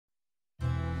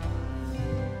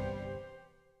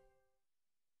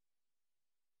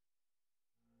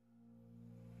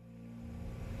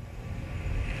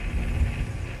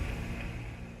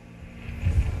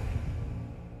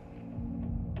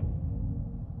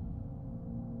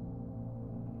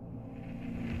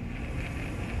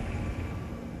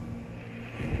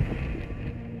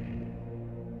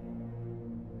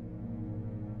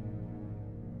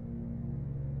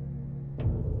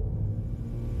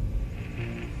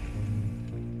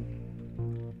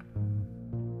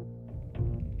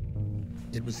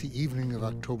It was the evening of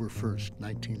October 1st,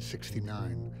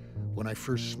 1969, when I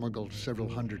first smuggled several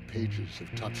hundred pages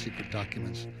of top-secret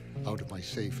documents out of my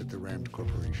safe at the Rand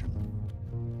Corporation.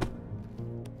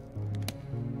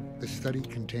 The study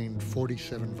contained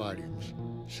 47 volumes,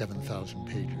 7,000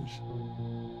 pages.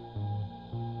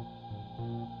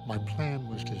 My plan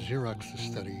was to Xerox the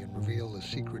study and reveal the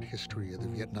secret history of the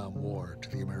Vietnam War to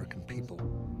the American people.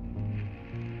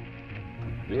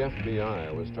 The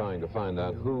FBI was trying to find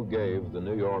out who gave the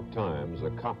New York Times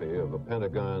a copy of the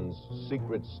Pentagon's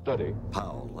secret study.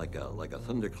 Pow, like a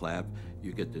thunderclap,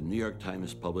 you get the New York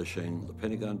Times publishing the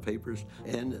Pentagon papers,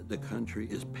 and the country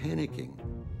is panicking.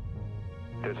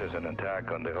 This is an attack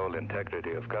on the whole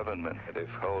integrity of government. If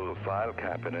whole file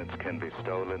cabinets can be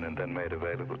stolen and then made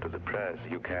available to the press,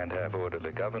 you can't have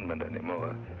orderly government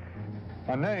anymore.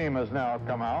 A name has now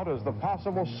come out as the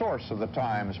possible source of the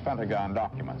Times Pentagon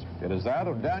documents. It is that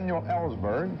of Daniel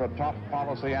Ellsburg, the top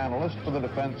policy analyst for the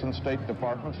Defense and State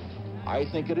Departments. I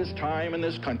think it is time in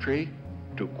this country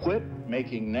to quit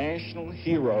making national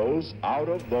heroes out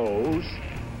of those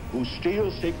who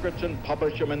steal secrets and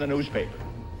publish them in the newspaper.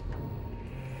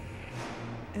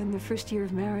 In the first year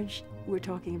of marriage, we're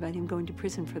talking about him going to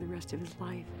prison for the rest of his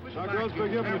life. Our girls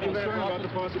forgiven the concern about the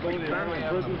possibility of going to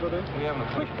prison for this? We haven't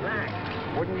a quick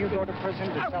back. Wouldn't you go to prison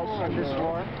to tell son this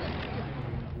war?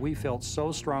 We felt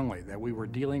so strongly that we were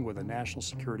dealing with a national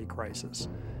security crisis.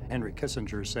 Henry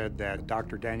Kissinger said that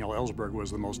Dr. Daniel Ellsburg was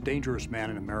the most dangerous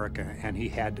man in America, and he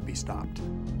had to be stopped.